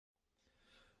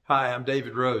Hi, I'm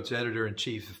David Rhodes,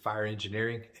 Editor-in-Chief of Fire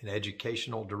Engineering and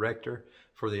Educational Director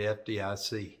for the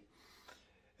FDIC.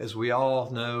 As we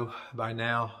all know by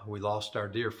now, we lost our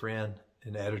dear friend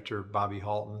and editor Bobby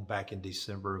Halton back in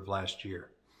December of last year.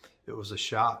 It was a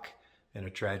shock and a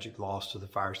tragic loss to the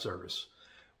fire service.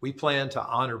 We plan to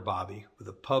honor Bobby with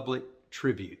a public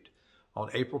tribute on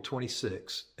April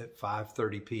 26 at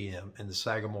 5:30 p.m. in the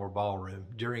Sagamore Ballroom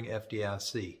during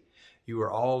FDIC. You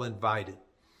are all invited.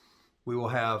 We will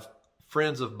have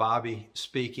friends of Bobby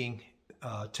speaking,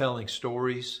 telling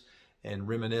stories and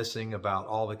reminiscing about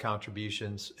all the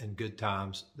contributions and good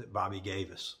times that Bobby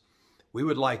gave us. We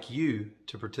would like you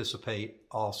to participate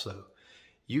also.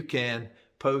 You can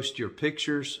post your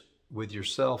pictures with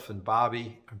yourself and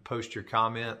Bobby and post your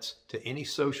comments to any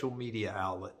social media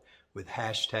outlet with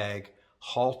hashtag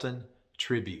Halton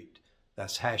Tribute.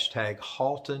 That's hashtag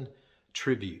Halton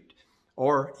Tribute.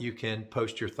 Or you can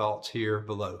post your thoughts here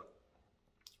below.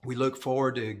 We look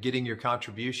forward to getting your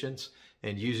contributions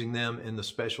and using them in the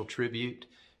special tribute.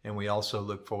 And we also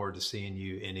look forward to seeing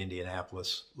you in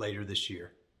Indianapolis later this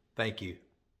year. Thank you.